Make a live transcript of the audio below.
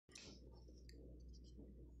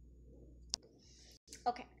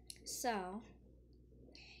Okay, so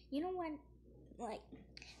you know what? Like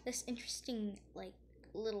this interesting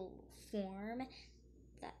little form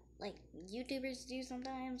that YouTubers do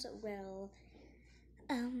sometimes. Well,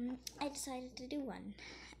 I decided to do one.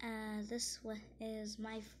 Is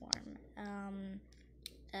my form.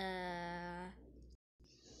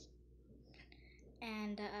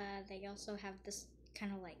 And they also have this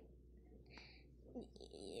kind of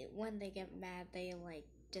when they get mad, they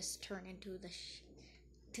just turn into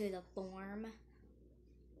to the form.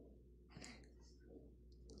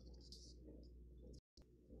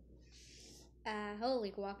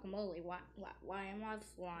 Holy guacamole! Why am I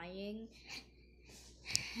flying?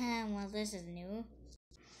 Well, this is new.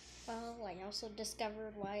 Well, I also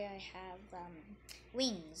discovered why I have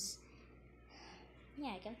wings.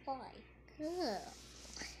 Yeah, I can fly. Cool.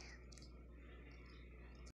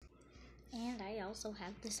 And I also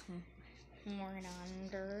have this horn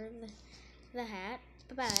under the hat,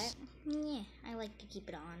 but yeah, I like to keep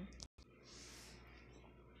it on.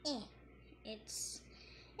 Eh, it's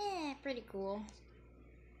pretty cool.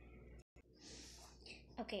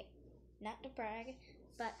 Okay, not to brag,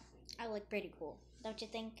 but I look pretty cool, don't you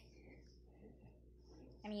think?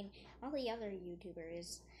 I mean, all the other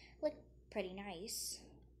YouTubers look pretty nice,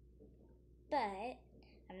 but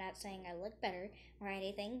I'm not saying I look better or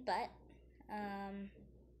anything, but um,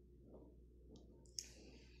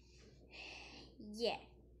 yeah.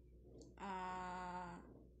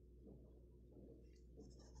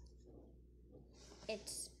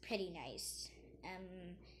 It's pretty nice.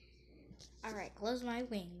 Alright, close my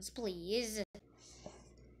wings, please.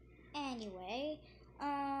 Anyway,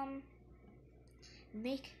 um,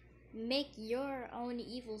 make your own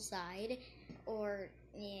evil side, or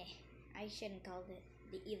I shouldn't call it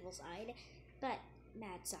the evil side, but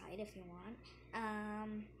mad side if you want.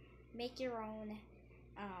 Make your own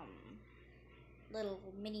little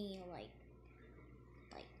mini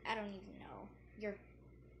I don't even know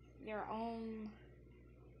your own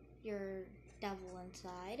your devil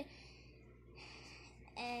inside,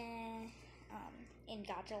 and in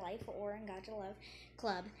Gotcha Life or in Gotcha Love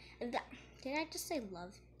Club. Did I just say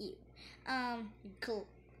love? You.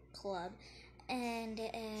 Club. And,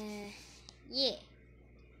 yeah.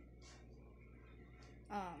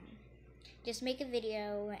 Just make a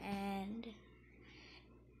video and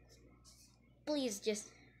please just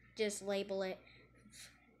label it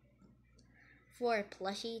for a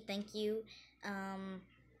plushie. Thank you.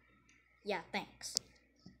 Yeah, thanks.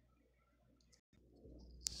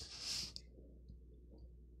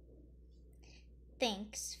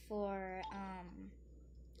 Thanks for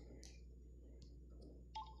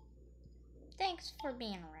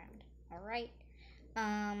being around. All right.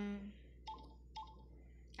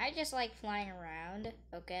 I just like flying around.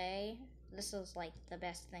 Okay, this is like the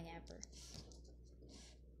best thing ever.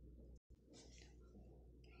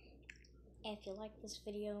 If you like this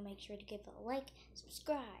video, make sure to give it a like,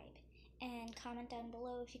 subscribe, and comment down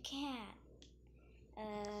below if you can.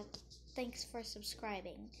 Thanks for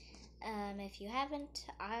subscribing. If you haven't,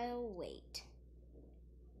 I'll wait.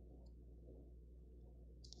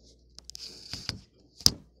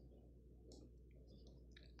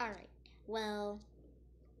 Alright, well,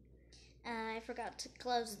 I forgot to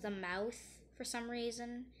close the mouth for some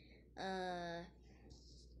reason.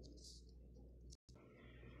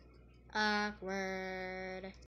 Awkward.